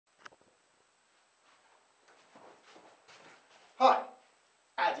Hi,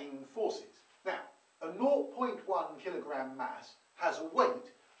 adding forces. Now, a 0.1 kilogram mass has a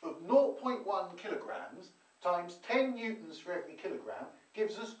weight of 0.1 kilograms times 10 newtons for every kilogram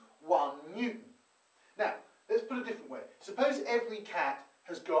gives us 1 newton. Now, let's put it a different way. Suppose every cat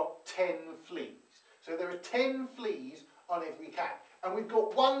has got 10 fleas. So there are 10 fleas on every cat. And we've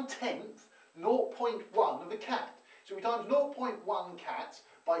got 1/10, 0.1 of a cat. So we times 0.1 cats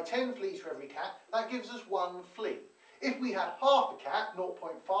by 10 fleas for every cat. That gives us 1 flea. If we had half a cat,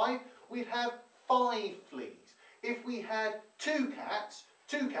 0.5, we'd have 5 fleas. If we had two cats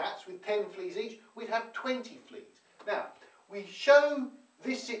with 10 fleas each, we'd have 20 fleas. Now, we show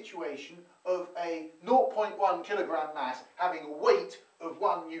this situation of a 0.1 kilogram mass having a weight of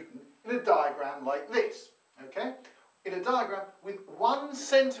 1 newton in a diagram like this. Okay? In a diagram with 1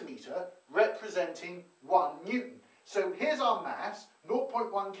 centimetre representing 1 newton. So here's our mass,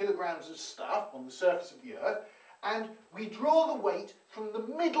 0.1 kilograms of stuff on the surface of the Earth, and we draw the weight from the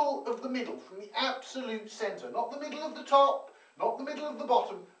middle of the middle, from the absolute centre. Not the middle of the top, not the middle of the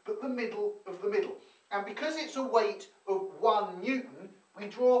bottom, but the middle of the middle. And because it's a weight of 1 newton, we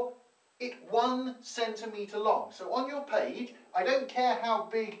draw it 1 centimetre long. So on your page, I don't care how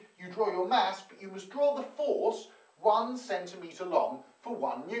big you draw your mass, but you must draw the force 1 centimetre long for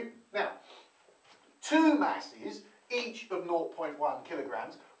 1 newton. Now, two masses, each of 0.1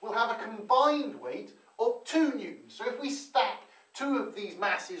 kilograms, will have a combined weight of 2 newtons. So if we stack two of these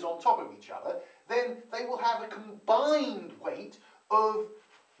masses on top of each other, then they will have a combined weight of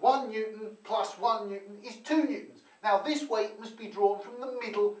 1 newton plus 1 newton is 2 newtons. Now this weight must be drawn from the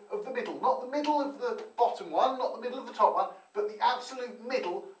middle of the middle, not the middle of the bottom one, not the middle of the top one, but the absolute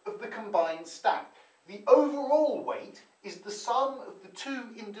middle of the combined stack. The overall weight is the sum of the two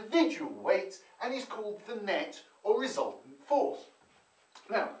individual weights and is called the net or resultant force.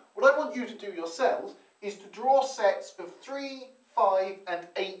 Now, what I want you to do yourselves is to draw sets of 3, 5 and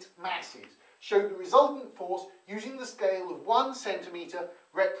 8 masses. Show the resultant force using the scale of 1 centimetre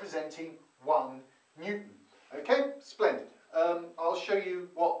representing 1 newton. Okay, splendid. I'll show you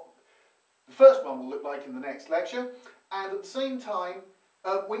what the first one will look like in the next lecture, and at the same time,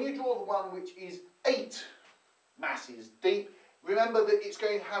 when you draw the one which is 8 masses deep, remember that it's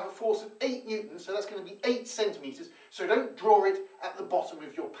going to have a force of 8 newtons, so that's going to be 8 centimetres, so don't draw it at the bottom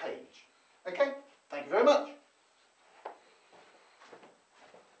of your page. Okay, thank you very much.